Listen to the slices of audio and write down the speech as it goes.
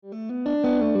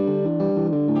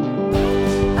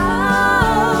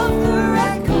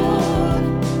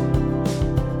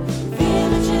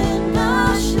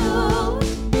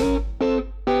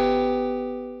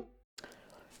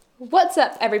What's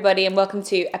up, everybody, and welcome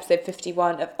to episode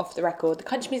 51 of Off the Record, the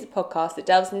country music podcast that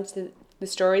delves into the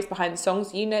stories behind the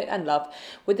songs you know and love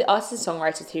with the artists and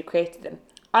songwriters who created them.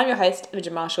 I'm your host,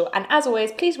 Imogen Marshall, and as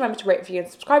always, please remember to rate, review, and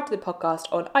subscribe to the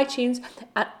podcast on iTunes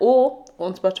or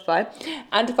on Spotify,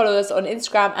 and to follow us on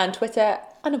Instagram and Twitter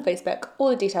and on Facebook. All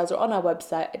the details are on our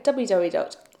website at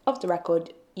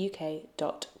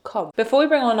www.offtherecorduk.com. Before we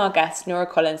bring on our guest, Nora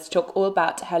Collins, to talk all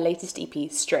about her latest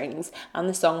EP, Strings, and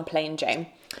the song Plain Jane,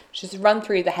 just run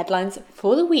through the headlines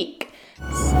for the week.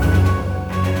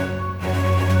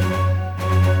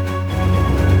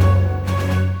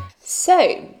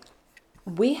 So,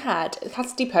 we had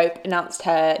Cassadee Pope announced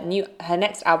her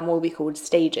next album will be called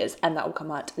Stages, and that will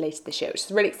come out later this year, which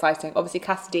is really exciting. Obviously,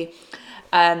 Cassadee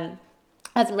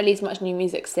hasn't released much new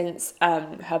music since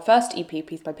her first EP,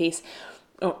 Piece by Piece,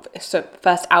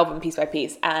 first album, Piece by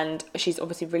Piece, and she's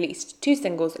obviously released 2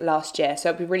 singles last year, so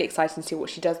it'll be really exciting to see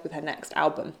what she does with her next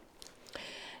album.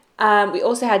 We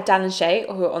also had Dan and Shay,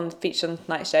 who are featured on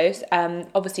Tonight shows.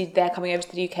 Obviously, they're coming over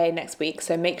to the UK next week,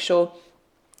 so make sure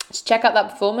to check out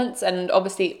that performance, and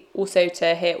obviously also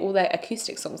to hear all their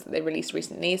acoustic songs that they released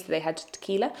recently. So they had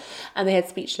Tequila and they had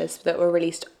Speechless that were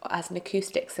released as an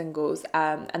acoustic singles,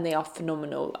 and they are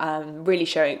phenomenal, really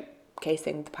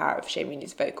showcasing the power of Shay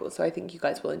Mooney's vocals. So I think you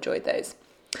guys will enjoy those.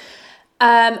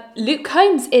 Luke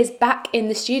Combs is back in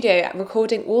the studio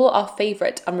recording all our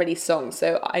favourite unreleased songs.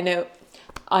 So I know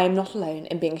I am not alone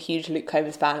in being a huge Luke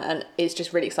Combs fan, and it's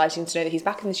just really exciting to know that he's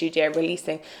back in the studio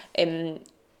releasing in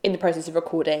the process of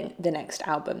recording the next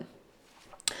album.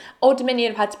 Old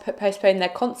Dominion have had to postpone their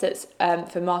concerts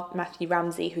for Matthew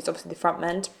Ramsey, who's obviously the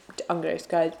frontman, to undergo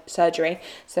surgery.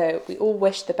 So we all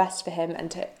wish the best for him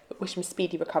and to wish him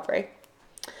speedy recovery.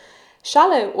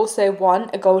 Shallow also won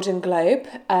a Golden Globe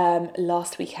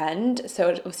last weekend. So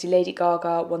obviously Lady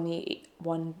Gaga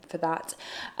won for that.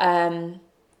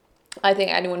 I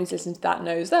think anyone who's listened to that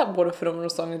knows that what a phenomenal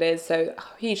song it is. So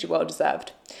hugely well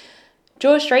deserved.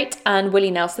 George Strait and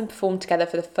Willie Nelson performed together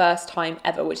for the first time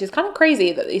ever, which is kind of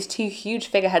crazy that these 2 huge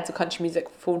figureheads of country music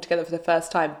performed together for the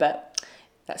first time, but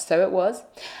that's so it was.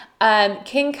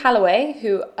 King Calloway,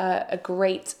 who are a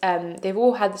great, they've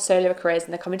all had the solo careers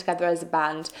and they're coming together as a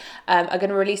band, are going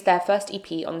to release their first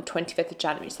EP on the 25th of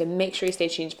January, so make sure you stay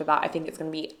tuned for that. I think it's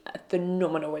going to be a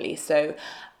phenomenal release, so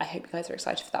I hope you guys are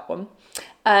excited for that one.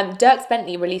 Dierks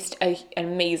Bentley released an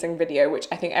amazing video, which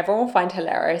I think everyone will find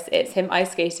hilarious. It's him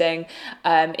ice skating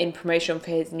in promotion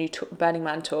for his new Burning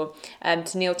Man tour,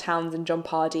 to Neil Towns and John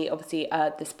Pardy, obviously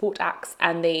the support acts,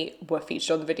 and they were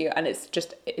featured on the video, and it's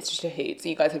just a hoot, so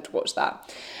you guys have to watch that.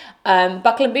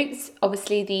 Buckle and Boots,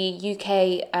 obviously the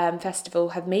UK festival,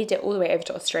 have made it all the way over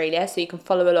to Australia, so you can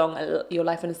follow along Your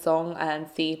Life in a Song and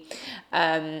see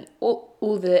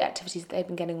all the activities that they've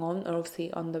been getting on, and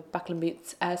obviously on the Buckle and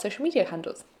Boots social media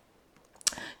handles.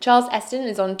 Charles Eston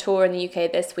is on tour in the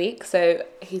UK this week, so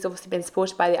he's obviously been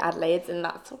supported by the Adelaides, and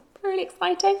that's really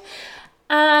exciting.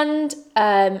 And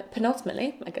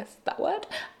penultimately, I guess that word,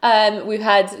 we've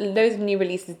had loads of new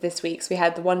releases this week. So we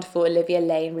had the wonderful Olivia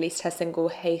Lane released her single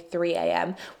Hey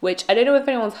 3am, which I don't know if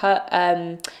anyone's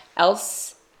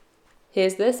else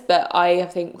hears this, but I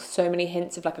think so many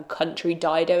hints of like a country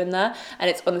dido in there, and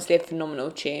it's honestly a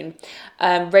phenomenal tune.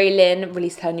 Ray Lynn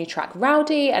released her new track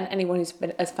Rowdy, and anyone who's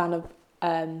been a fan of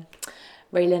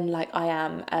Ray Lynn like I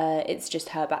am, it's just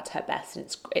her back to her best, and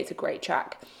it's a great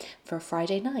track for a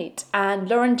Friday night. And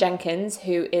Lauren Jenkins,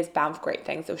 who is bound for great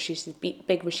things, so she's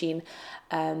Big Machine,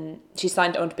 she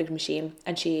signed on to Big Machine,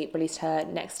 and she released her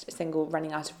next single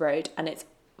Running Out of Road, and it's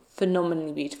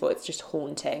phenomenally beautiful. It's just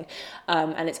haunting,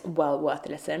 and it's well worth a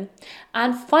listen.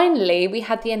 And finally, we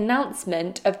had the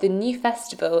announcement of the new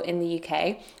festival in the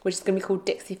UK, which is going to be called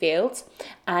Dixie Fields,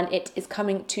 and it is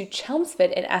coming to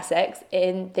Chelmsford in Essex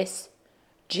in this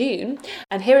June.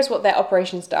 And here is what their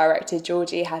operations director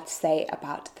Georgie had to say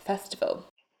about the festival.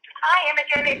 Hi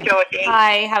Imogen, it's Georgie.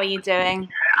 Hi, how are you doing?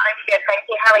 I'm good, thank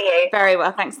you. How are you? Very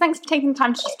well, thanks. Thanks for taking the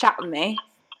time to just chat with me.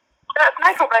 That's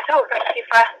no problem at all. Thank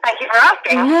you for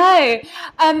asking. No,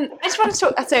 I just want to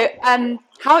talk. So,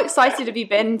 how excited have you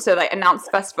been to announce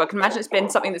the festival? I can imagine it's been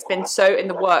something that's been so in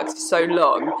the works for so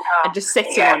long, and just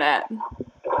sitting on it.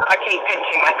 I keep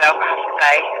pinching myself, I have to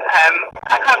say.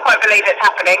 I can't quite believe it's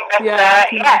happening, but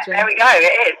there we go,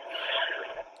 it is.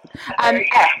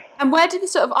 And where did the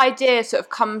sort of idea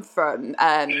come from?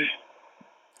 Where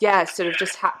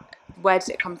did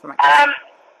it come from?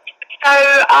 So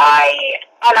I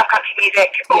love country music,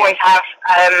 always have,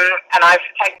 and I've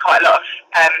taken quite a lot of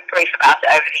grief about it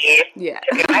over the years. Yeah.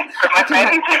 To be honest, from my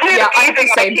friends. Yeah, I have the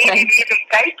same thing. Music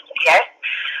taste, yes.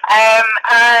 And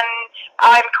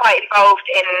I'm quite involved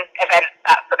in events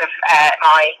that sort of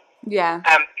my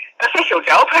official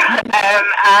job, and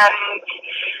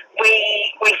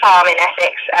we farm in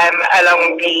Essex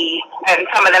along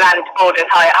some of the land borders,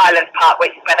 Highlands Park,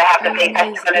 which is where they have the Sea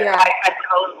Festival and Kite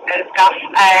festivals and stuff.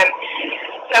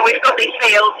 So we've got these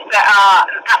fields that are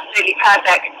absolutely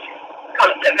perfect,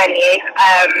 constant venue.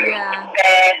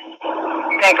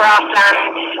 They're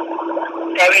grassland.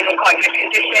 They're in quite good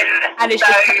condition. And it's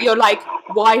just, you're like,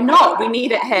 why not? We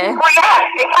need it here. Well, yeah,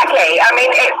 exactly. I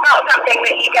mean, it's not something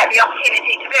that you get the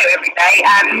opportunity to do every day.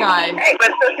 No. It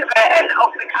was sort of an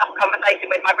off-the-cuff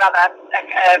conversation with my brother,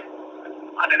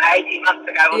 I don't know, 18 months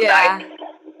ago or so.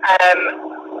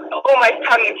 Almost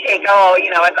tongue-in-cheek,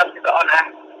 I'd love to put on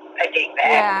a gig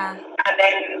there. Yeah. And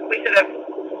then we sort of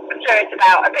threw it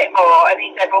about a bit more, and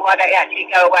he said, well, why don't you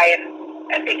actually go away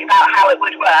and think about how it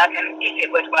would work and if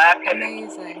it would work. And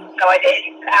amazing. So I did,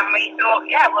 and we thought,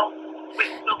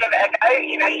 we'll give it a go.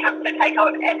 You have to take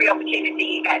on every opportunity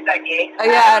you get, don't you? Oh,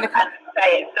 yeah. And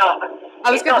say it's not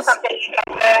something you get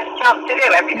the chance to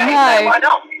do every day, so why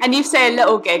not? And you say a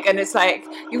little gig, and it's like,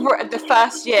 you were the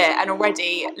first year, and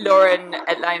already Lauren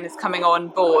Atlane is coming on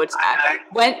board.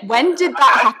 When did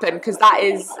that happen? Because that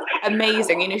is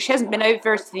amazing. She hasn't been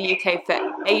over to the UK for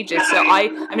ages, so I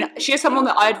mean, she is someone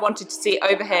that I'd wanted to see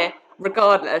over here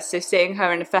regardless, so seeing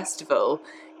her in a festival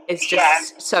is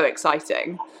just so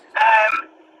exciting.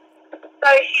 So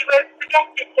she was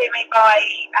suggested to me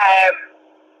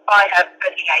by her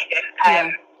booking agent,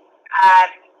 and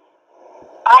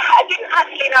I didn't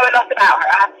actually know a lot about her,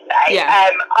 I have to say.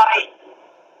 I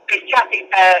was chatting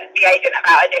to the agent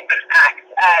about a different act,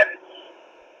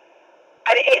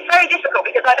 and it's very difficult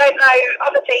because I don't know,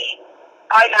 obviously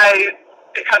I know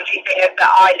the country singers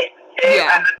that I listen to,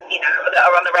 and that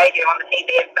are on the radio, on the TV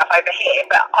and stuff over here,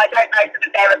 but I don't know sort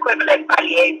of their equivalent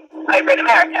value over in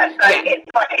America, so it's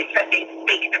quite interesting to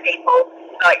speak to people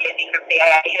like Lizzie from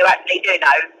CAA who actually do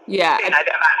know their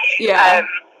value.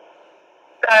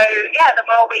 The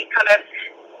more we kind of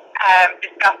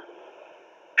discussed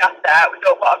her, we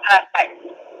thought what a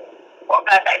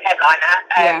perfect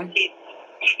headliner.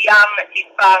 She's young, she's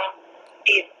fun,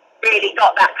 she's really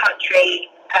got that country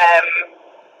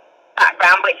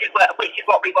background, which is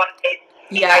what we wanted.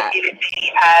 She was the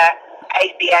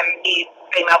ACM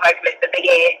Female Vocalist of the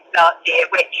Year last year,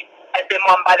 which has been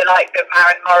won by the likes of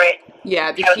Maren Morris.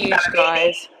 Yeah, the huge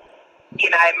guys.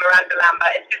 Miranda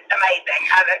Lambert. It's just amazing.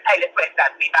 And then Taylor Swift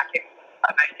actually back in,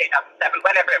 2007,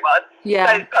 whenever it was. Yeah.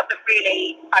 So it's got some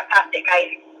really fantastic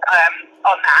names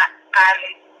on that. And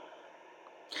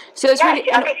so it's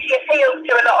really, I think she appeals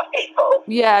to a lot of people.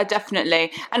 Yeah,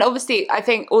 definitely. And obviously, I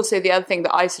think also the other thing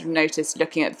that I sort of noticed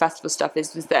looking at the festival stuff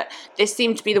was that this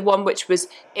seemed to be the one which was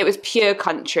pure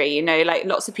country, like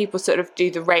lots of people sort of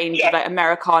do the range of like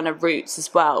Americana roots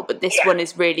as well, but this one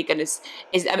is really going to,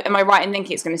 am I right in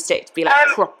thinking it's going to stick to be like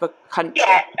proper country?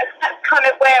 Yeah, that's kind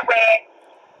of where we're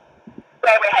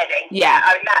heading. Yeah.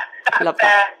 I mean,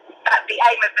 that's the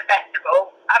aim of the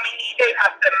festival. I mean, you do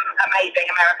have some amazing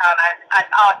Americana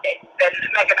artists, and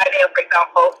Megan O'Neill, for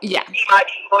example. Yeah. She might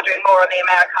be bordering more on the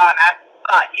Americana,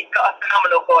 but she's got a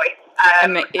phenomenal voice.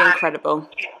 Incredible.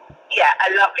 A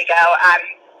lovely girl, and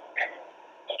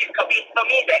she's got beautiful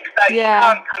music, so you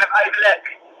can't kind of overlook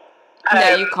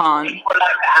no, you can't. people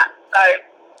like that. So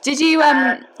did you,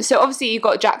 so obviously you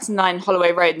got Jackson 9,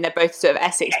 Holloway Road, and they're both sort of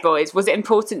Essex boys. Was it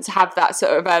important to have that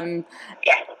sort of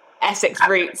Essex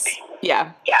roots?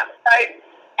 Yeah. Yeah. So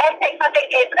Essex, I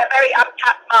think, is a very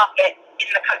untapped market in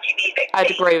the country music. I'd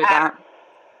agree with that.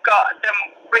 Got some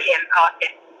brilliant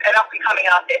artists and up-and-coming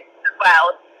artists as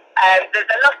well. There's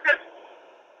a lot of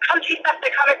country stuff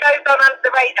that kind of goes on under the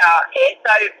radar here.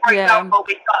 So, for example,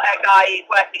 we've got a guy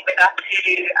working with us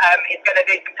who is going to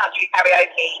do some country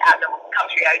karaoke at the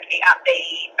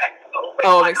festival.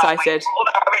 Oh, I'm excited.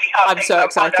 I'm so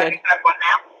excited.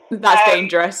 That's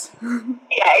dangerous.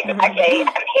 Yeah, exactly.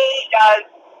 And he does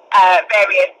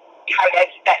various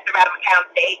karaoke sets around the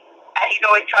county, and he's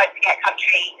always tried to get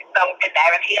country songs in there.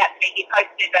 And he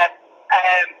posted a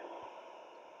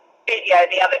video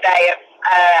the other day of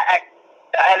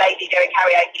a lady doing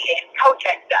karaoke in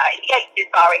Colchester, in Yates's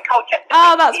Bar in Colchester.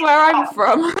 Oh, that's where I'm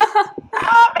from.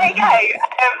 There you go.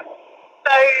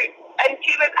 And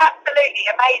she was absolutely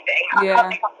amazing. I can't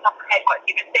think off the top of my head what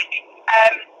she was singing.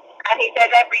 And he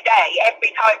said every day,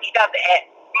 every time he does it,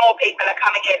 more people are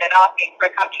coming in and asking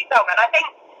for a country song. And I think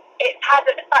it's had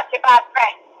such a bad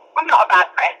press. Well, not a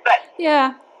bad press, but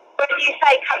when you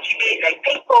say country music,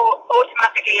 people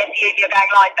automatically assume you're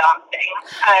going line dancing.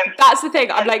 That's the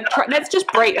thing. I'm like, let's just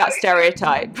break that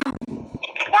stereotype.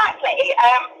 Exactly.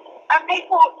 And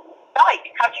people like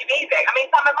country music. I mean,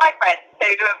 some of my friends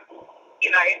who have,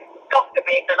 scoffed at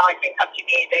me for liking country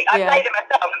music. I played them a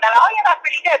song, and they're like, "Oh yeah, that's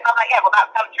really good." And I'm like, "Yeah, well,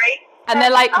 that's country." And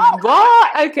they're like,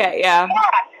 "What? Okay, yeah."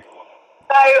 Yeah.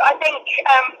 So I think,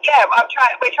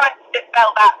 we're trying to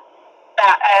dispel that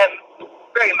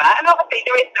rumour, and obviously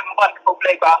there is some wonderful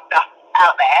bluegrass stuff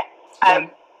out there,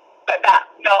 but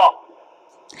that's not.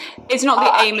 It's not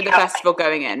the aim of the festival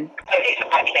going in.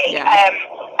 Exactly. Yeah. And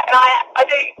I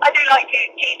do like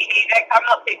cheesy music. I'm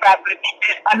not too proud to admit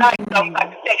it. I like songs I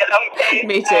can sing along to.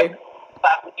 Me too.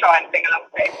 But try and sing along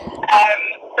to.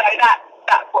 So that's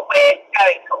what we're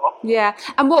going for. Yeah.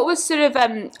 And what was sort of,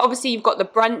 obviously you've got the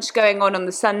brunch going on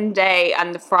the Sunday,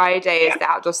 and the Friday is the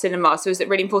outdoor cinema. So is it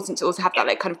really important to also have that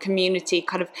like kind of community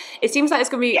kind of, it seems like it's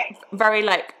going to be very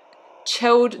like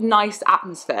chilled, nice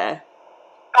atmosphere.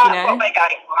 That's what we're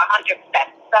going for, 100%.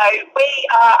 So we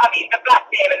are, the Black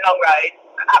Deer and Long Road,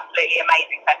 absolutely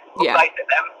amazing festivals, both of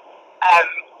them.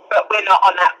 But we're not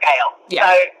on that scale. Yeah.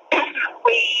 So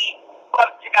we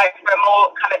want to go for a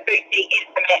more kind of boutique,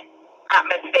 intimate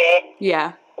atmosphere.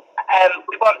 Yeah.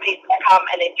 We want people to come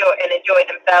and enjoy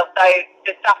themselves. So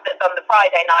the stuff that's on the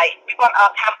Friday night, we want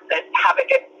our campers to have a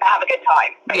good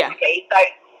time, basically. Yeah. So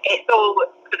it's all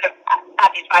sort of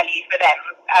added value for them.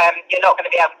 You're not going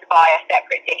to be able to buy a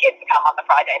separate ticket to come on the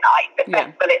Friday night. The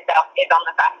festival itself is on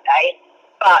the Saturday.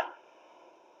 But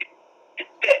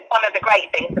one of the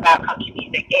great things about country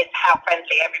music is how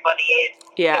friendly everybody is.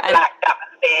 Yeah. The relaxed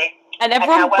atmosphere. And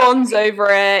everyone bonds over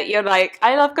it. You're like,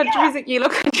 I love country music, you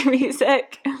love country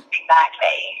music.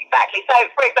 Exactly. So,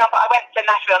 for example, I went to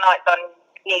Nashville Nights on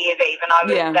New Year's Eve, and I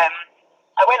was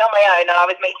I went on my own, and I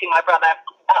was meeting my brother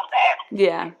up there.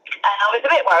 Yeah. And I was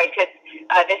a bit worried because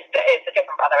this is a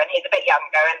different brother, and he's a bit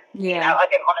younger, and I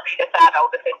didn't want to be the sad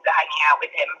older sister hanging out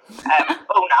with him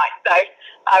all night. So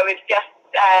I was just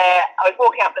I was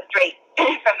walking up the street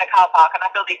from the car park, and I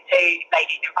saw these two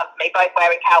ladies in front of me, both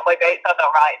wearing cowboy boots. I was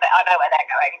all right, I know where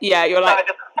they're going. Yeah, you're like. So I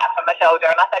just tapped on my shoulder,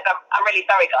 and I said, "I'm really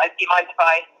sorry, guys. Do you mind if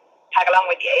I tag along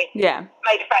with you?" Yeah.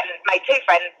 Made two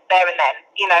friends there and then.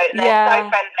 And they're so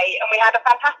friendly, and we had a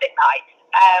fantastic night.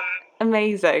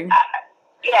 Amazing.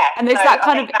 Yeah. And there's that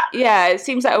kind of it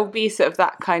seems like it will be sort of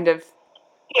that kind of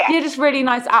just really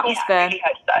nice atmosphere. Yeah, I really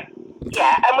hope so.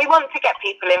 Yeah, and we want to get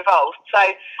people involved.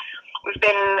 So we've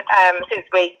been since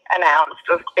we announced,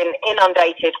 we've been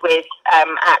inundated with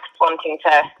acts wanting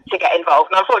to get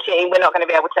involved. And unfortunately, we're not going to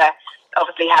be able to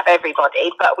obviously have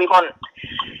everybody, but we want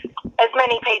as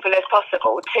many people as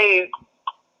possible to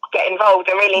get involved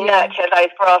and really nurture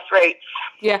those grassroots.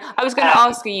 Yeah, I was going to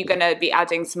ask, are you going to be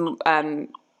adding some? We will.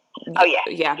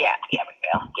 Yeah.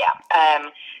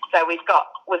 So we've got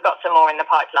some more in the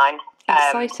pipeline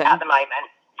at the moment.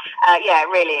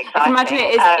 Really exciting. I can imagine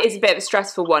it is a bit of a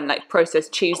stressful one, like process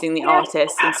choosing the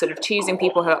artists and sort of choosing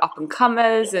people who are up and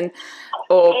comers really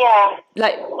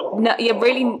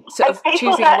sort of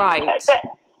choosing right.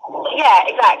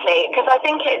 Exactly. Because I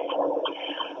think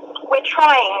we're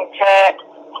trying to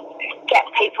get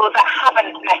people that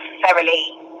haven't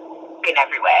necessarily been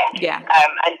everywhere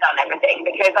and done everything,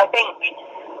 because I think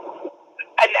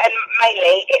and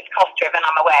mainly it's cost driven,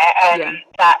 I'm aware,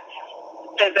 that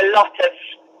there's a lot of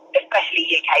especially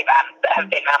UK bands that have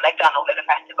been around, they've done all of the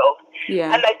festivals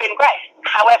and they've been great.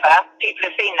 However, people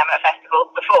have seen them at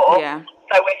festivals before,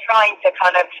 so we're trying to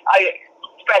kind of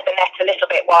spread the net a little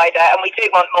bit wider, and we do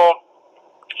want more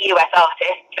US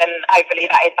artists, and hopefully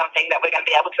that is something that we're going to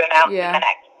be able to announce in the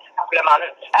next couple of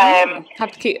months.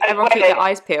 Have to keep their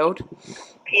eyes peeled.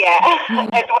 Yeah,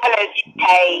 as well as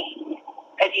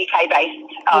UK based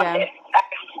artists.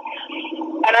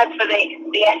 And as for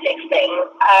the Essex thing,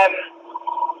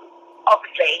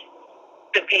 obviously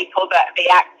the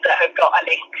acts that have got a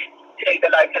link to the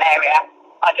local area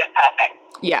are just perfect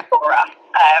for us.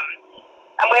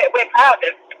 And we're proud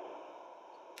of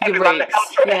everyone that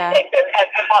comes from Essex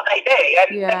and what they do. And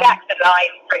the Jackson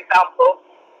Line, for example,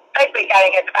 they've been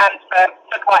going as a band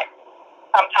for quite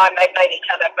some time. They've known each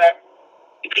other for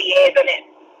years, and it's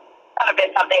kind of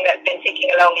been something that's been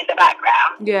ticking along in the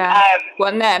background. Yeah.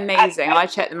 And they're amazing. I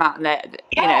checked them out, and they're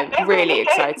really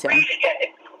exciting. Really good.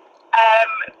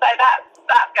 So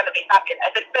that's going to be fabulous.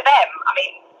 And for them, I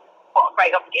mean, what a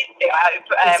great opportunity, I hope.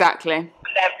 Exactly.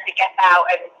 For them to get out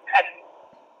and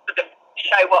sort of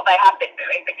show what they have been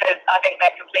doing, because I think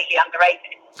they're completely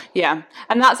underrated. Yeah,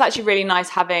 and that's actually really nice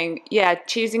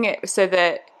choosing it so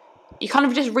that you kind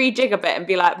of just rejig a bit and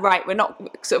be like, right, we're not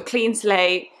sort of clean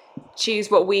slate,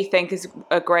 choose what we think is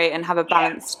great and have a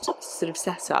balanced sort of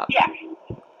setup. Yeah,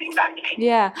 exactly.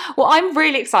 Yeah, well, I'm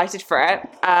really excited for it.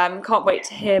 Can't wait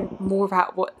to hear more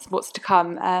about what's to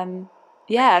come.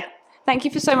 Thank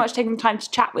you for so much taking the time to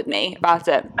chat with me about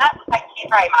it. Thank you. you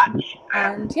very much.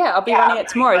 And yeah, I'll be running it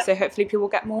tomorrow, so hopefully people will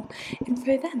get more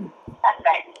info then.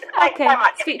 Perfect. Thanks so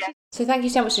much. So thank you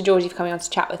so much to Georgie for coming on to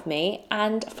chat with me.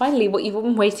 And finally, what you've all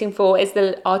been waiting for is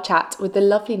our chat with the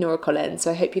lovely Nora Collins.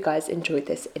 So I hope you guys enjoyed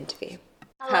this interview.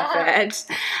 Perfect.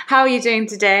 How are you doing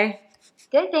today?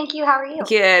 Good, thank you. How are you?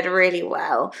 Good, really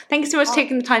well. Thank you so much for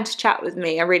taking the time to chat with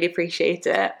me. I really appreciate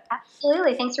it.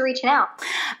 Absolutely. Thanks for reaching out.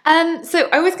 So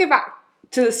I always go back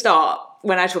to the start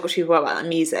when I talk to people about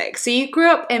music. So you grew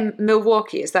up in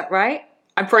Milwaukee, is that right?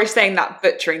 I'm probably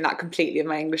butchering that completely in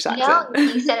my English accent. No,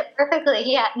 you said it perfectly.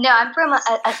 Yeah. No, I'm from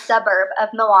a suburb of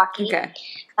Milwaukee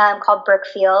called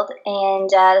Brookfield, and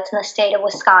it's in the state of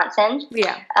Wisconsin.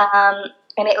 Yeah.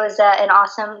 And it was an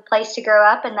awesome place to grow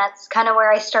up, and that's kind of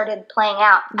where I started playing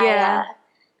out. Yeah.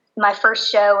 My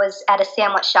first show was at a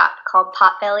sandwich shop called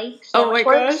Potbelly Sandwich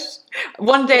Works. Gosh.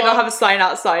 One day they'll have a sign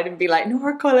outside and be like,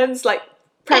 Nora Collins, like,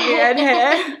 premiered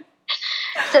here.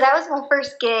 So that was my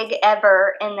first gig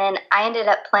ever, and then I ended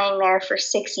up playing there for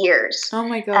 6 years. Oh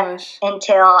my gosh.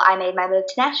 Until I made my move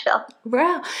to Nashville.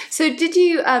 Wow. So did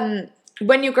you,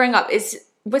 when you're growing up, is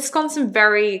Wisconsin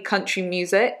very country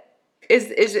music? Is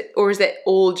it, or is it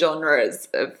all genres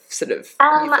of sort of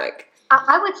music?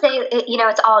 I would say,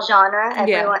 it's all genre.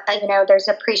 Everyone, there's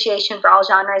appreciation for all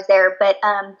genres there, but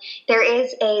there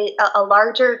is a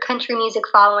larger country music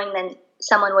following than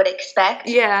someone would expect.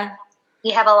 Yeah.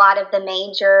 You have a lot of the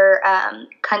major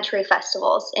country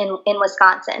festivals in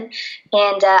Wisconsin,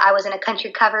 and I was in a country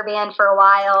cover band for a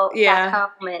while back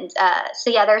home, and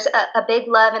there's a big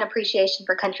love and appreciation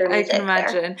for country music. I can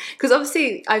imagine, because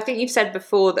obviously I think you've said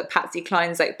before that Patsy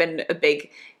Cline's like been a big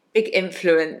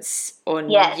influence on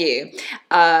you.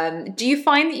 Do you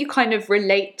find that you kind of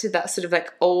relate to that sort of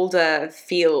like older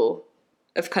feel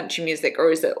of country music,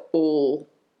 or is it all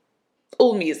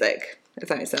music? If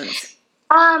that makes sense.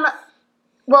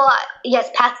 Well, yes,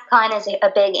 Patsy Cline is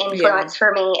a big influence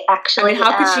for me, actually. I mean,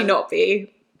 how could she not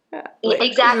be?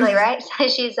 Exactly, right?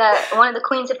 She's one of the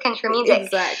queens of country music.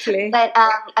 Exactly. But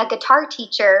a guitar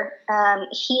teacher,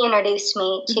 he introduced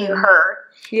me to her.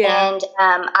 Yeah. And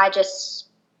I just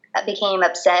became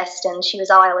obsessed, and she was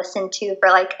all I listened to for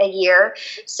like a year.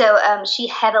 So she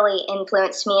heavily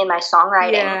influenced me in my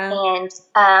songwriting, and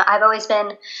I've always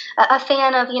been a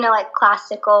fan of like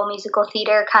classical musical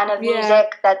theater kind of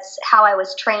music. That's how I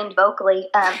was trained vocally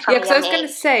from a young age. Yeah, because I was going to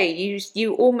say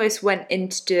you almost went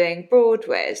into doing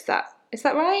Broadway. Is that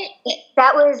right?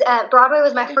 That was Broadway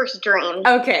was my first dream.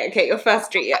 Okay, your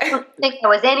first dream. I don't think I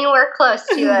was anywhere close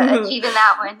to achieving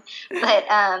that one,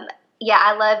 but. Yeah,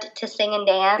 I loved to sing and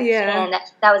dance, and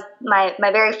that was my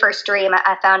very first dream.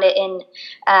 I found it in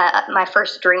my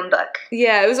first dream book.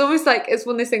 Yeah, it was almost like it's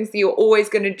one of those things that you're always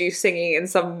going to do singing in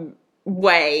some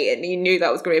way, and you knew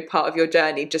that was going to be a part of your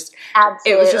journey. Just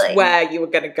absolutely. It was just where you were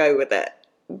going to go with it.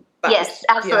 Yes,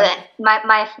 absolutely. Yeah.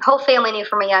 My whole family knew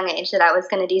from a young age that I was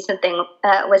going to do something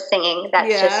with singing.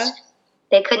 That's just...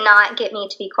 They could not get me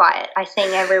to be quiet. I sang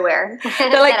everywhere.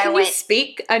 They're like, can you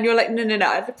speak? And you're like, no,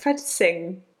 I'd prefer to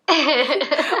sing.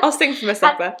 I'll sing for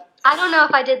myself. I don't know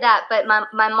if I did that, but my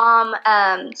mom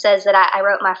says that I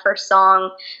wrote my first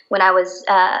song when I was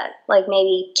like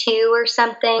maybe 2 or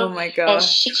something. Oh my gosh. And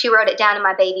she wrote it down in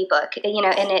my baby book, and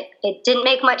it didn't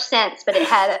make much sense, but it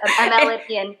had a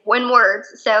melody and 1 word,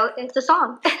 so it's a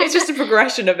song. It's just a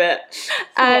progression of it.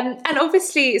 And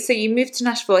obviously, so you moved to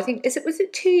Nashville, I think, was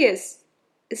it 2 years?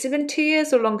 Has it been 2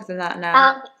 years or longer than that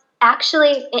now?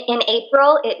 Actually, in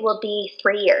April, it will be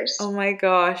 3 years. Oh my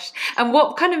gosh. And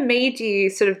what kind of made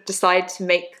you sort of decide to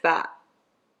make that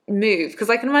move? Because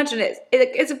I can imagine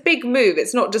it's a big move.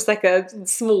 It's not just like a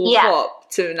small hop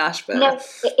to Nashville. No,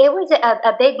 it was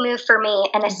a big move for me,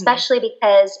 and especially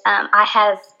because I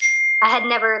had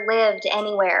never lived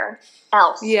anywhere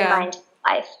else in my entire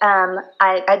life.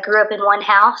 I grew up in one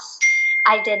house.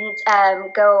 I didn't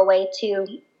go away to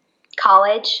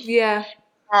college. Yeah.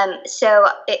 So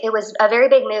it was a very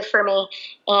big move for me.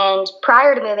 And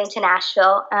prior to moving to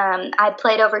Nashville, I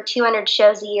played over 200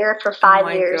 shows a year for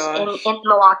 5 years in the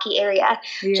Milwaukee area.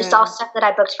 Yeah. Just all stuff that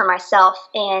I booked for myself.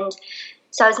 And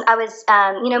so I was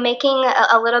making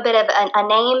a little bit of a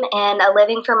name and a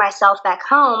living for myself back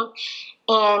home.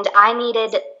 And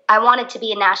I wanted to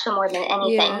be in Nashville more than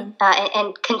anything,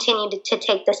 and continue to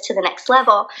take this to the next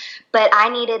level. But I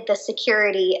needed the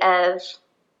security of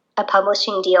a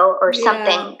publishing deal or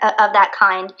something of that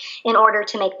kind in order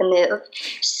to make the move.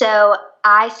 So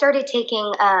I started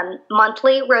taking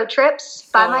monthly road trips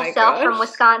by myself from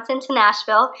Wisconsin to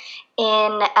Nashville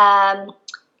in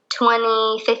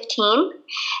 2015.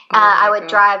 I would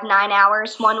drive 9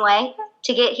 hours one way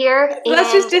to get here. So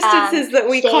that's just distances that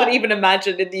we can't even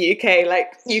imagine in the UK.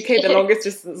 Like UK, the longest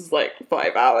distance is like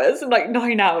 5 hours and like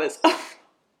 9 hours.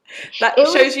 That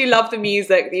shows you love the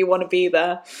music, that you want to be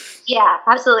there. Yeah,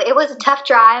 absolutely. It was a tough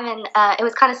drive, and it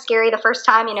was kind of scary the first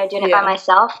time, doing it by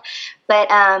myself. But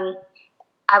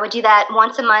I would do that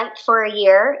once a month for a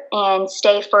year and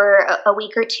stay for a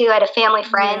week or two. I had a family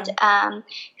friend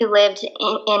who lived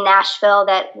in Nashville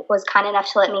that was kind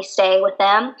enough to let me stay with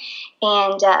them.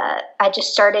 And I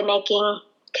just started making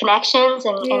connections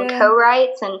and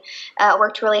co-writes and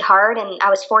worked really hard. And I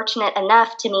was fortunate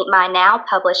enough to meet my now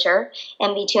publisher,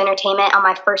 MV2 Entertainment, on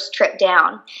my first trip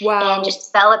down. Wow. And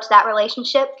just developed that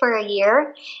relationship for a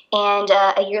year. And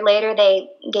a year later, they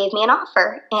gave me an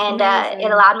offer, and it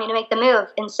allowed me to make the move.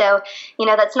 And so,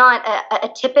 that's not a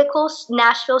typical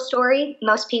Nashville story.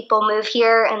 Most people move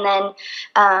here and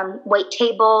then wait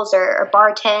tables or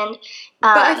bartend.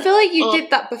 But I feel like you did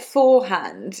that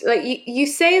beforehand. Like you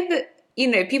say that,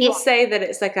 people say that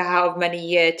it's like a however many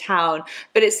year town,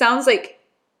 but it sounds like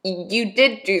you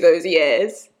did do those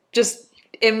years just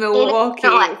in Milwaukee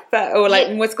or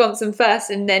in Wisconsin first,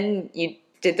 and then you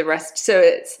did the rest. So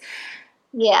it's,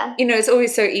 it's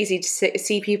always so easy to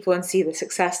see people and see the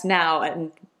success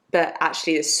now, but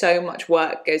actually there's so much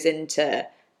work goes into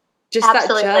just that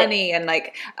journey. And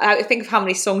like, I think of how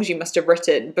many songs you must have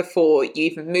written before you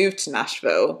even moved to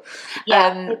Nashville.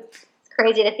 It's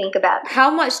crazy to think about.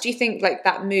 How much do you think like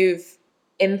that move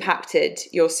impacted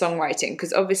your songwriting?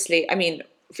 Because obviously, I mean,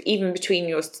 even between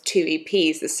your 2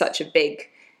 EPs, there's such a big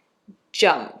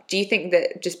jump. Do you think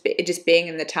that just being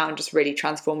in the town just really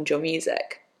transformed your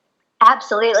music?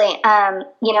 Absolutely.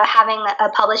 Having a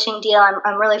publishing deal,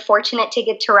 I'm really fortunate to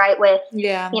get to write with,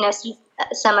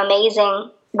 some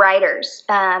amazing writers,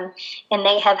 and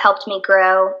they have helped me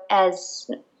grow as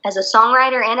a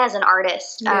songwriter and as an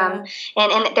artist. And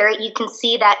there you can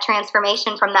see that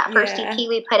transformation from that first EP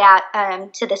we put out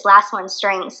to this last one,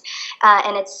 Strings.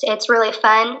 And it's really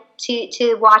fun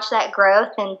to watch that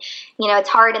growth. And, it's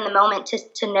hard in the moment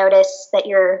to notice that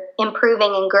you're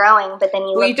improving and growing, but then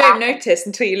you don't notice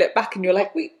until you look back and you're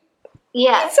like, it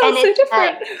sounds so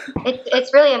different.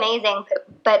 It's really amazing.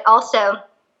 But also,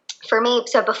 for me,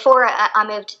 so before I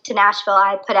moved to Nashville,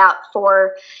 I put out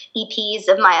 4 EPs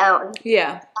of my own.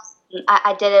 Yeah.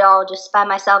 I did it all just by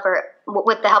myself or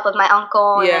with the help of my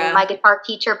uncle, and then my guitar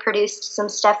teacher produced some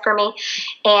stuff for me.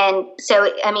 And so,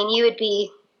 I mean, you would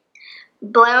be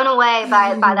blown away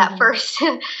by that first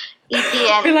EP.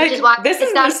 And like, which is why this it's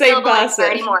isn't not the same person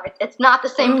anymore. It's not the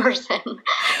same person.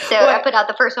 So I put out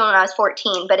the first one when I was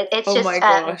 14, but it's just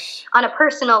on a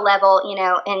personal level,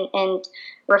 and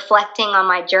reflecting on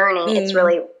my journey, it's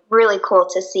really, really cool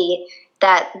to see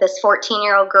that this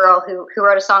 14-year-old girl who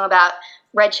wrote a song about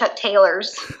Red Chuck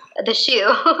Taylor's The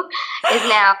Shoe is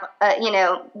now,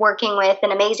 working with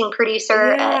an amazing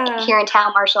producer here in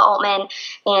town, Marshall Altman.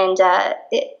 And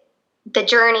the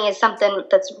journey is something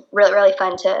that's really, really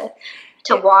fun to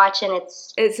watch. And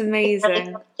it's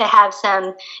amazing to have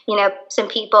some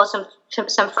people,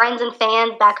 some friends and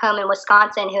fans back home in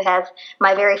Wisconsin who have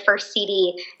my very first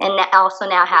CD and also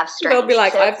now have Strings. They'll be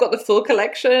like, I've got the full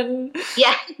collection.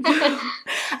 Yeah.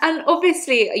 And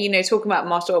obviously, talking about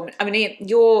Marshall, I mean,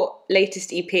 your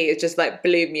latest EP is just like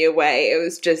blew me away. It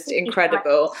was just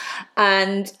incredible.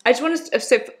 And I just wanted to,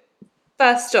 so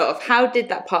first off, how did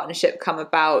that partnership come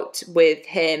about with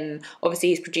him? Obviously,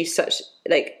 he's produced such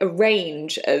like a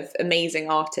range of amazing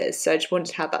artists. So I just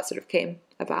wondered how that sort of came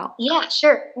about. Yeah,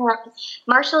 sure.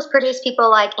 Marshall's produced people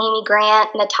like Amy Grant,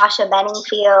 Natasha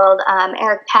Bedingfield,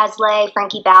 Eric Pasley,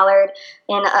 Frankie Ballard,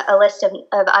 and a list of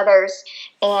others.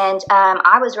 And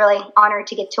I was really honored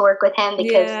to get to work with him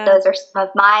because those are some of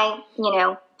my,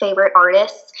 favorite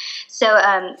artists. So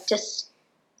that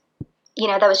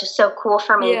was just so cool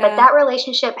for me. But that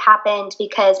relationship happened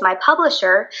because my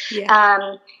publisher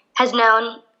has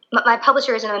known, my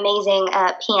publisher is an amazing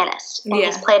pianist, and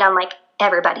he's played on like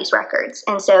everybody's records.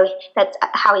 And so that's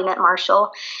how he met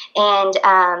Marshall. And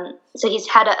so he's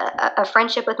had a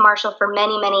friendship with Marshall for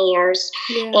many, many years.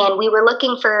 And we were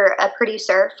looking for a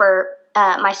producer for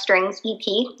my Strings EP.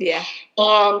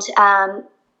 And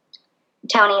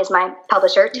Tony is my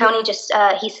publisher. Tony just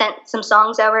he sent some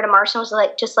songs over to Marshall. Was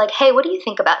like, hey, what do you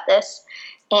think about this?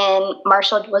 And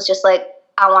Marshall was just like,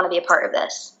 I want to be a part of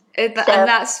this. And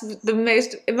that's the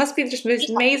most, it must be just the most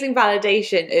amazing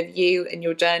validation of you and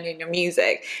your journey and your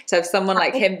music to have someone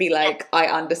like him be like, I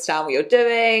understand what you're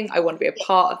doing, I want to be a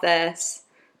part of this.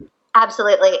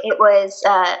 Absolutely. It was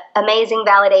amazing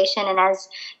validation. And as,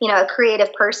 a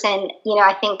creative person,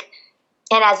 I think,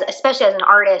 and especially as an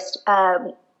artist,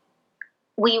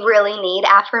 we really need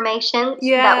affirmations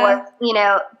that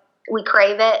we're, we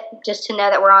crave it, just to know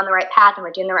that we're on the right path and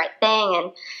we're doing the right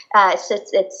thing. And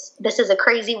this is a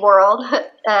crazy world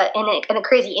in a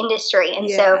crazy industry. And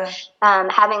so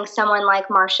having someone like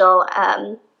Marshall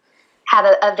have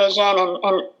a vision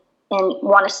and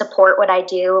want to support what I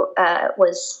do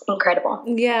was incredible.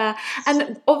 Yeah.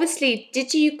 And obviously,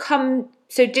 had you come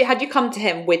to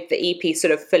him with the EP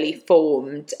sort of fully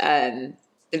formed, the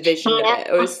vision of it,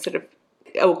 or was it sort of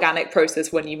organic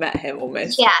process when you met him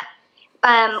almost? Yeah.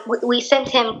 We sent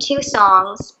him 2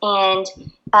 songs, and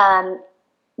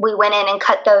we went in and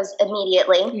cut those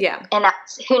immediately. Yeah. And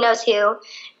that's Who Knows Who,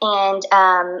 and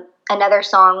another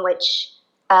song which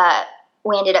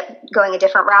we ended up going a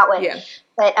different route with. Yeah.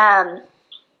 But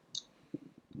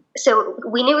so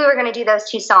we knew we were going to do those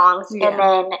 2 songs, and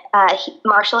then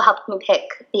Marshall helped me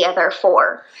pick the other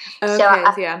 4. Okay, so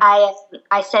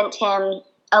I sent him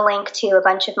a link to a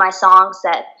bunch of my songs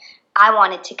that I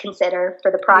wanted to consider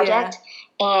for the project,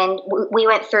 and we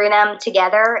went through them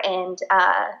together and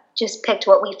just picked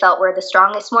what we felt were the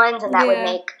strongest ones, and that would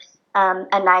make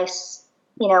a nice,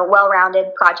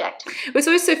 well-rounded project. It's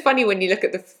always so funny when you look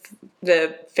at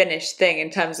the finished thing in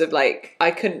terms of like,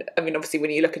 obviously when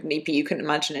you look at an EP, you couldn't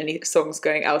imagine any songs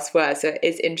going elsewhere. So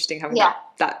it's interesting having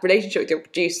that relationship with your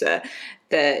producer,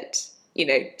 that,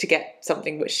 to get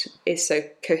something which is so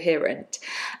coherent.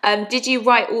 Did you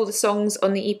write all the songs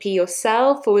on the EP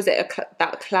yourself, or was it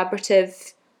that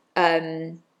collaborative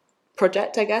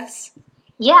project, I guess?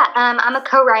 Yeah, I'm a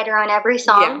co-writer on every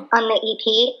song on the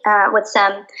EP with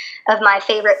some of my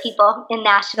favorite people in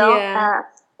Nashville.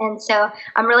 And so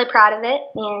I'm really proud of it,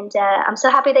 and I'm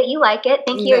so happy that you like it.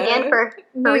 Thank you again for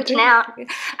reaching out.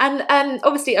 And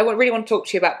obviously, I really want to talk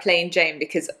to you about Plain Jane,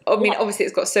 because obviously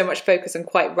it's got so much focus, and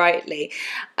quite rightly,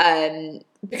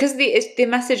 because the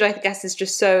message, I guess, is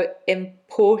just so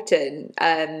important.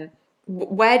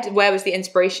 Where was the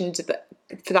inspiration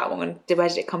for that one? Where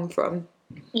did it come from?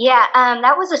 Yeah,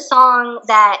 that was a song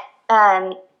that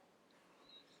I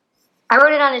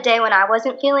wrote it on a day when I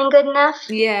wasn't feeling good enough.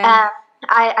 Yeah.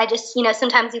 I just,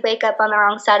 sometimes you wake up on the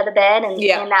wrong side of the bed, and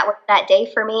that was that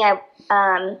day for me.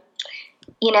 I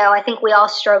think we all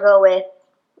struggle with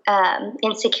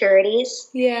insecurities.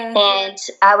 Yeah. And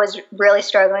I was really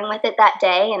struggling with it that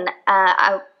day, and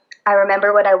I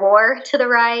remember what I wore to the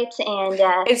right, and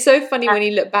it's so funny when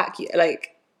you look back,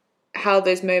 like how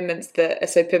those moments that are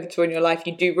so pivotal in your life,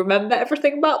 you do remember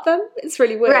everything about them. It's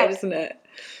really weird, isn't it?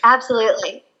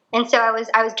 Absolutely. And so I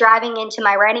was driving into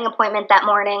my writing appointment that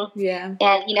morning,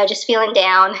 and just feeling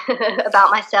down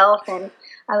about myself, and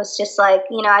I was just like,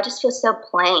 I just feel so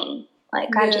plain.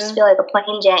 Like I just feel like a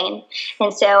plain Jane.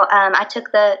 And so I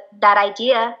took that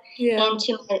idea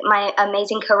into my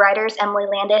amazing co-writers, Emily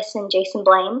Landis and Jason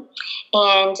Blaine,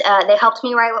 and they helped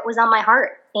me write what was on my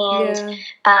heart. And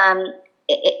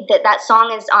that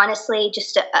song is honestly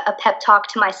just a pep talk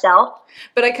to myself.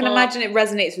 But I can imagine it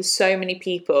resonates with so many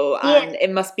people, and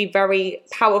it must be very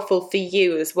powerful for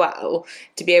you as well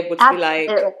to be able to be like,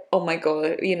 oh my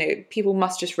God, people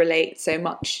must just relate so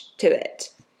much to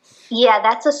it. Yeah,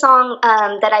 that's a song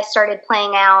that I started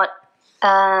playing out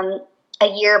a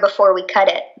year before we cut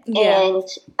it. And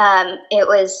it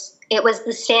was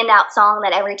the standout song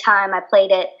that every time I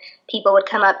played it, people would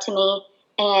come up to me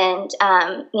and,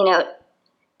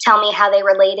 tell me how they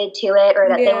related to it, or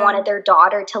that they wanted their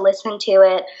daughter to listen to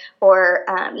it, or,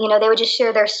 they would just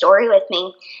share their story with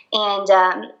me. And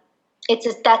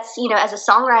that's, as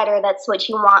a songwriter, that's what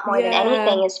you want more than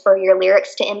anything, is for your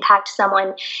lyrics to impact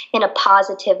someone in a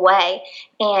positive way.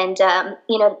 And,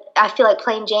 I feel like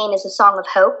Plain Jane is a song of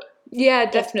hope. Yeah,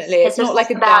 definitely. It's not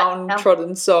like a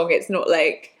downtrodden song. It's not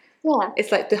like,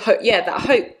 it's like the hope, that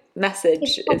hope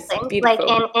message is beautiful. Like,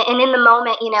 and in the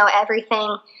moment,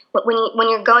 everything, when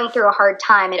you're going through a hard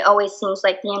time, it always seems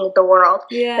like the end of the world.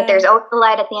 Yeah. But there's always the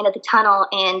light at the end of the tunnel,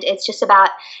 and it's just about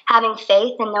having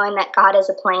faith and knowing that God has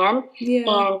a plan.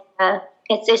 Yeah. And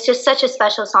it's just such a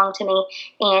special song to me,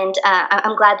 and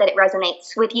I'm glad that it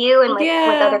resonates with you and with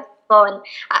other people, and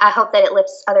I hope that it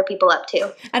lifts other people up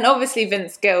too. And obviously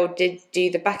Vince Gill did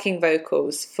do the backing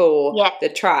vocals for the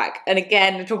track, and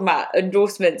again, we're talking about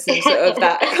endorsements and sort of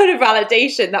that kind of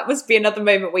validation. That must be another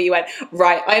moment where you went,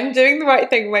 right, I'm doing the right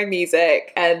thing with my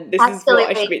music, and this is what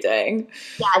I should be doing.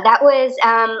 Yeah, that was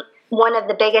one of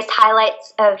the biggest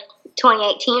highlights of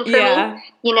 2018 for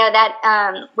me.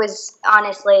 That was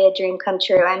honestly a dream come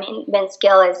true. I mean, Vince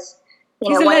Gill is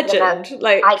he's a legend.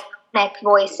 Iconic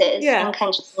voices in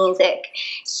country music.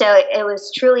 So it was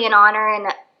truly an honor,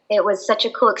 and it was such a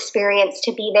cool experience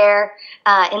to be there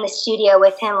in the studio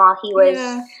with him while he was,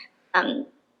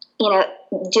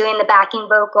 doing the backing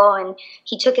vocal, and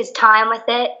he took his time with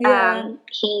it.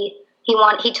 He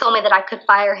he told me that I could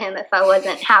fire him if I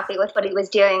wasn't happy with what he was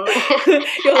doing.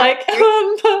 You're like,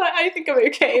 I think I'm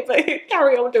okay, but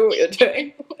carry on doing what you're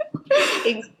doing.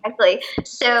 Exactly.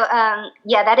 So,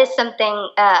 that is something,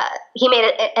 he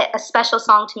made a special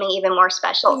song to me even more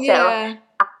special. Yeah.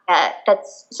 So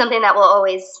that's something that will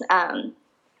always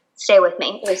stay with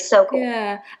me. It was so cool.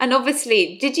 Yeah. And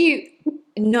obviously, did you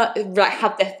not like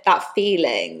have that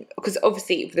feeling, because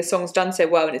obviously the song's done so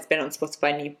well and it's been on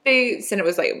Spotify New Boots and it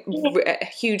was like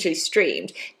hugely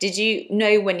streamed, did you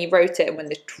know when you wrote it and when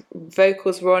the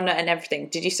vocals were on it and everything,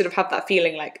 did you sort of have that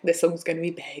feeling like this song's going to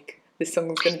be big, this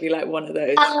song's going to be like one of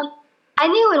those? I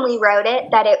knew when we wrote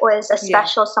it that it was a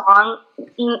special song,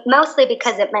 mostly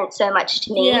because it meant so much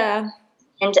to me.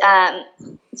 And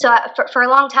so for a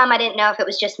long time, I didn't know if it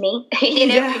was just me,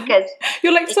 because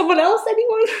you're like, someone else,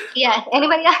 anyone? Yeah,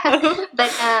 anybody else?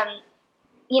 But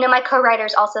my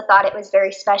co-writers also thought it was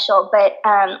very special. But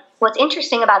what's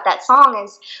interesting about that song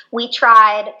is we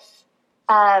tried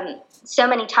so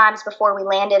many times before we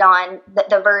landed on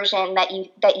the version that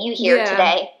you hear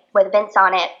today with Vince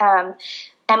on it.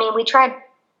 We tried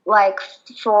like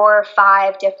 4 or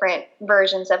 5 different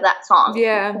versions of that song.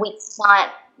 Yeah, we did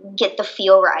not get the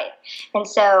feel right, and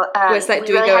so it's like,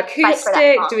 do we go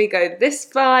acoustic? Do we go this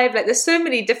vibe? Like, there's so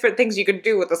many different things you can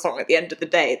do with the song at the end of the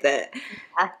day that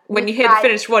when you hear the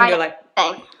finished one, you're like,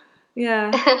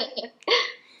 yeah.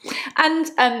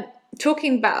 And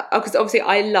talking about, because obviously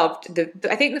I loved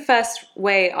I think the first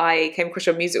way I came across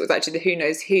your music was actually the Who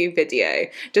Knows Who video,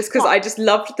 just because I just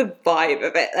loved the vibe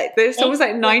of it. Like, there's almost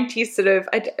like 90s sort of,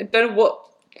 I don't know what,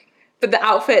 but the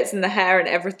outfits and the hair and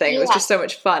everything, it was just so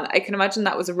much fun. I can imagine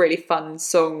that was a really fun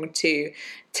song to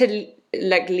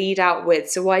like lead out with.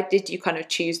 So why did you kind of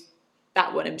choose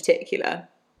that one in particular?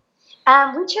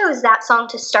 We chose that song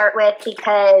to start with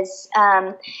because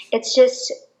it's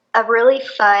just a really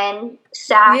fun,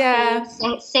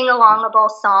 sassy, sing-alongable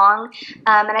song.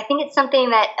 And I think it's something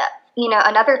that,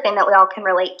 another thing that we all can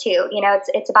relate to.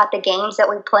 It's about the games that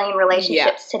we play in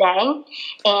relationships today.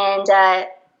 And,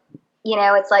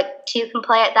 it's like, 2 can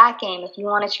play at that game. If you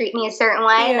want to treat me a certain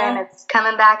way, then it's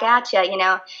coming back at you.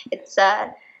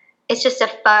 It's just a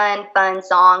fun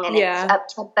song, and it's up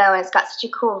tempo, and it's got such a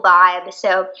cool vibe.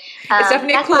 So it's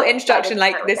definitely a cool introduction.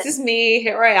 Like, this is me.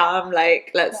 Here I am.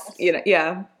 Like, let's,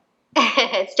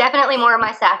 It's definitely more of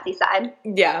my sassy side.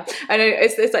 Yeah, I know.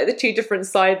 It's like the 2 different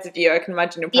sides of you. I can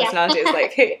imagine your personality is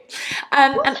like, hey.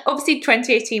 And obviously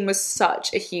 2018 was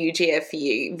such a huge year for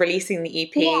you, releasing the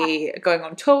EP, going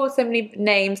on tour with so many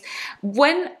names. I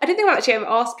don't think I've actually ever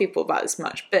asked people about this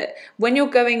much, but when you're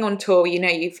going on tour,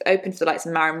 you've opened for the likes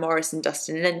of Maren Morris and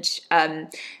Dustin Lynch.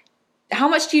 How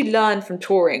much do you learn from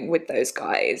touring with those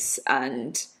guys?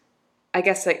 And I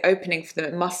guess, like, opening for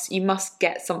them, you must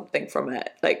get something from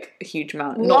it, like a huge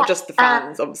amount, not just the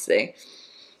fans, obviously.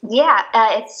 Yeah,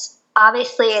 it's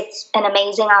an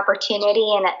amazing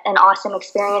opportunity and an awesome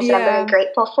experience that I'm very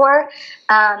grateful for.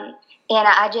 And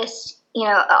I just,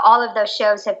 all of those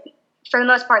shows have, for the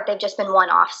most part, they've just been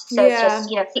one-offs. So it's just,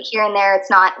 here and there. It's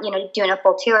not, doing a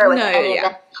full tour with any of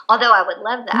them. Although I would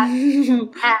love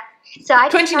that. So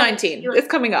 2019, it's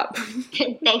coming up.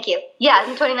 Thank you. Yeah,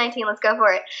 in 2019, let's go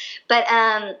for it. But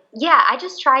I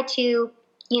just try to,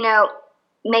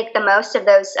 make the most of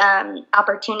those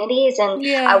opportunities, and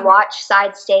I watch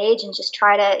side stage and just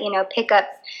try to, pick up,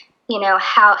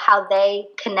 how they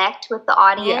connect with the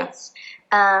audience,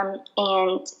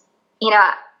 and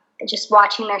just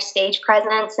watching their stage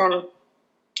presence and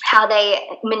how they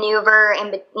maneuver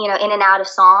in and out of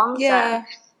songs.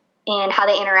 And how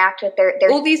they interact with their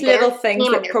all these little things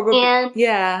that probably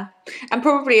and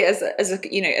probably as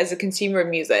a consumer of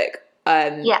music,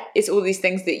 it's all these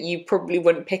things that you probably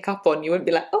wouldn't pick up on. You wouldn't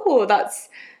be like, oh,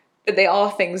 but they are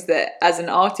things that as an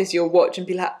artist you'll watch and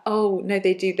be like, oh no,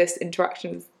 they do this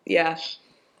interaction.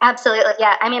 Absolutely.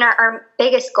 Our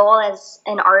biggest goal as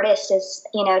an artist is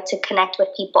to connect with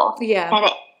people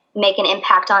and make an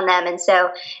impact on them. And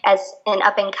so as an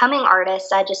up and coming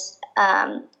artist, I just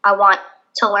I want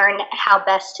to learn how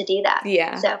best to do that.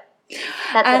 So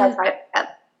that's what I try to.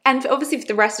 And obviously for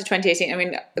the rest of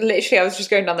 2018, literally I was just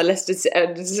going down the list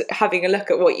and just having a look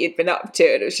at what you'd been up to,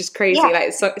 and it was just crazy.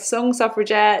 Like Song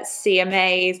Suffragettes,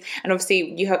 CMAs, and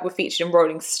obviously you were featured in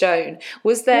Rolling Stone.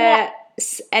 Was there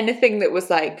anything that was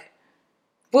like,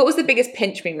 what was the biggest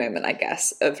pinch me moment, I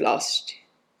guess, of the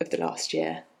last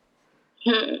year?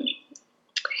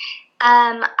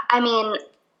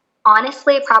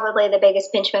 Honestly, probably the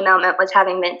biggest pinch me moment was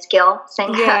having Vince Gill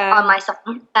sing on my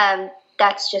song.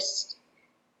 That's just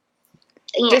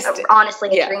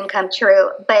honestly a dream come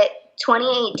true. But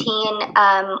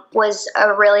 2018 was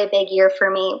a really big year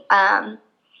for me.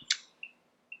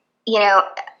 you know,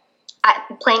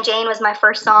 Plain Jane was my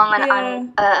first song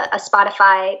on a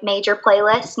Spotify major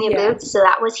playlist, New Boots. So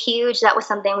that was huge. That was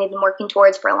something we've been working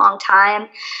towards for a long time.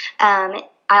 I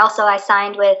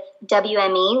signed with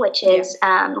WME, which is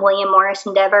William Morris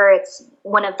Endeavor. It's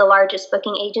one of the largest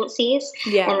booking agencies.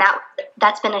 Yeah. And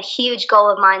that's been a huge goal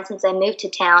of mine since I moved to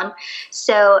town.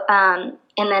 So,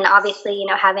 and then obviously, you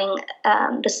know, having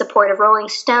the support of Rolling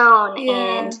Stone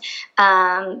and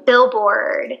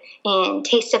Billboard and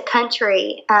Taste of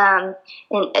Country and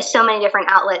so many different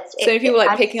outlets. So if people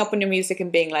like picking up on your music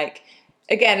and being like,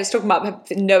 again, it's talking about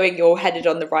knowing you're headed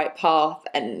on the right path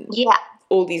and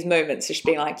all these moments, just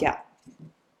being like,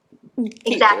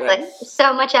 exactly.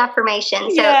 So much affirmation.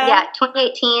 So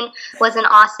 2018 was an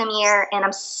awesome year, and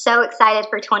I'm so excited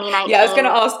for 2019. Yeah, I was going to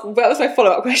ask, what was my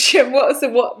follow-up question? What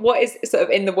is sort of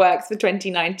in the works for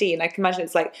 2019? I can imagine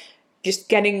it's like just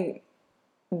getting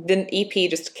the EP,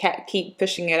 just keep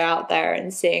pushing it out there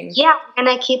and seeing. Yeah, I'm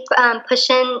going to keep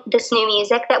pushing this new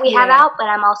music that we have out, but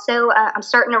I'm also, I'm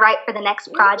starting to write for the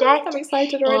next project. I'm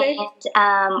excited already.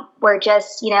 And we're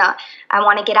just, you know, I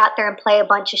want to get out there and play a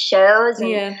bunch of shows,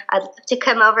 and I'd love to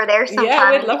come over there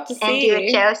sometime we'd love to see do a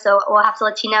show, so we'll have to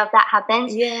let you know if that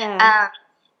happens.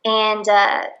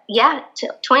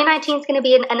 2019 is going to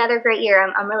be another great year.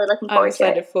 I'm really looking forward to it.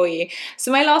 I'm excited for you.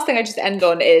 So my last thing I just end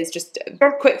on is just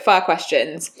quick fire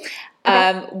questions.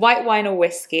 Okay. White wine or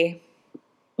whiskey?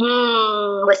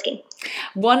 Whiskey.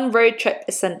 One road trip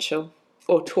essential,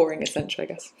 or touring essential, I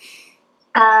guess.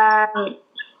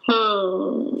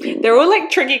 They're all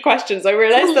like tricky questions. I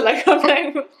realize that like I'm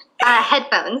like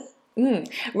headphones.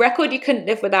 Record you couldn't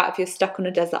live without if you're stuck on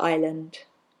a desert island.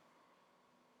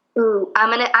 Ooh,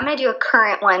 I'm gonna do a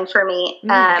current one for me,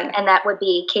 and that would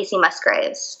be Kacey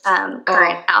Musgraves'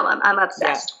 current album. I'm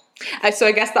obsessed. Yeah. So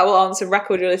I guess that will answer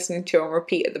record you're listening to on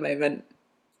repeat at the moment.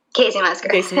 Kacey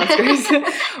Musgraves.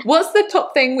 What's the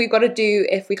top thing we've got to do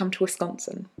if we come to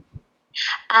Wisconsin?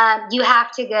 You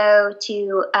have to go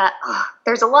to.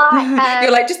 There's a lot.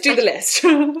 You're like, just do the list.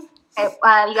 You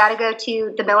got to go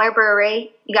to the Miller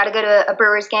Brewery. You got to go to a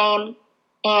Brewers game,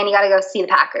 and you got to go see the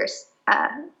Packers.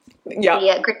 The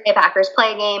Green Bay Packers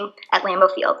play a game at Lambeau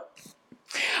Field.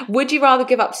 Would you rather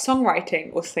give up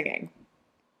songwriting or singing?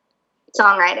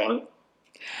 Songwriting.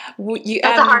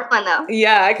 That's a hard one, though.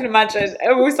 Yeah, I can imagine.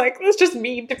 I was like, that's just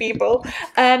mean to people.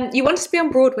 You wanted to be on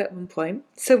Broadway at one point.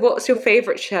 So what's your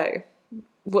favourite show?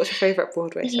 What's your favourite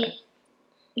Broadway show?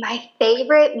 My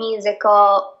favourite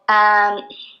musical... man,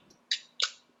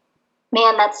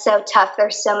 that's so tough.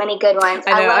 There's so many good ones.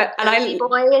 I know, I love Jersey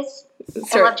Boys.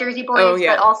 I love Jersey Boys,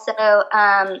 but also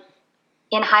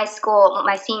in high school,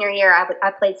 my senior year,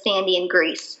 I played Sandy in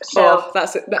Grease. So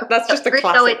that's just a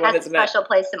classic one, isn't it? That's a special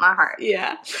place in my heart.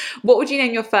 Yeah. What would you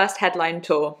name your first headline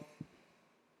tour?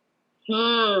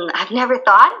 I've never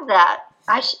thought of that.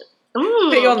 I should.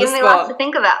 Give me lots to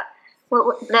think about.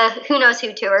 The Who Knows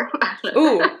Who tour.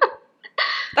 Ooh,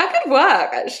 that could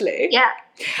work actually. Yeah.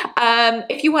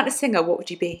 If you weren't a singer, what would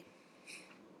you be?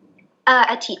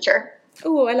 A teacher.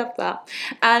 Oh, I love that.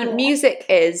 And music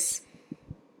is?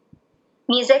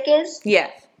 Music is?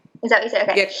 Yeah. Is that what you said?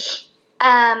 Okay.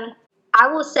 Yeah. I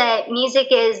will say music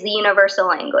is the universal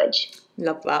language.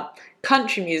 Love that.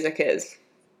 Country music is?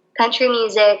 Country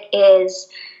music is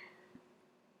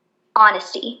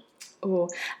honesty. Oh,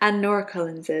 and Nora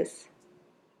Collins is?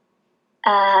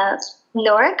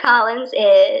 Nora Collins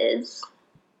is...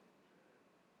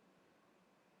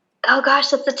 Oh gosh,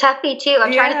 that's a toughie too.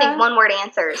 I'm trying to think one-word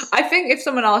answers. I think if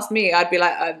someone asked me, I'd be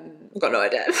like, I've got no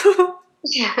idea. So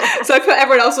I put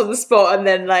everyone else on the spot and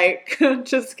then like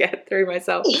just get through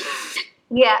myself.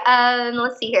 Yeah.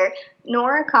 Let's see here.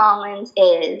 Nora Collins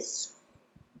is.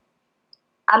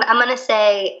 I'm gonna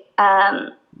say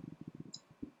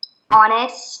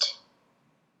honest,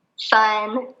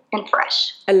 fun, and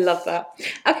fresh. I love that.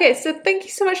 Okay, so thank you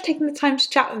so much for taking the time to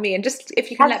chat with me, and just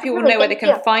if you can let people know where they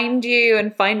can find you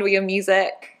and find all your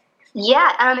music.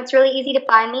 Yeah, it's really easy to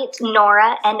find me. It's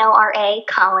Nora, Nora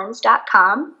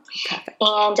Collins.com. Perfect.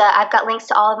 And I've got links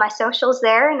to all of my socials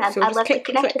there, and I'd love to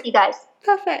connect with you guys.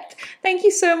 Perfect. Thank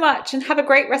you so much, and have a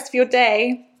great rest of your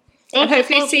day. And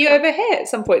hopefully see you over here at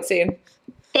some point soon.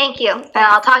 Thank you, and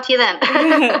I'll talk to you then.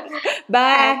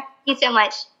 Bye. Thank you so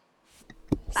much.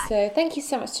 Bye. So thank you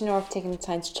so much to Nora for taking the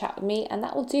time to chat with me, and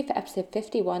that will do for episode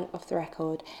 51 of The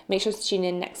Record. Make sure to tune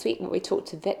in next week when we talk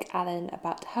to Vic Allen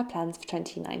about her plans for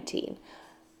 2019.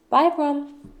 Bye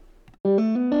everyone!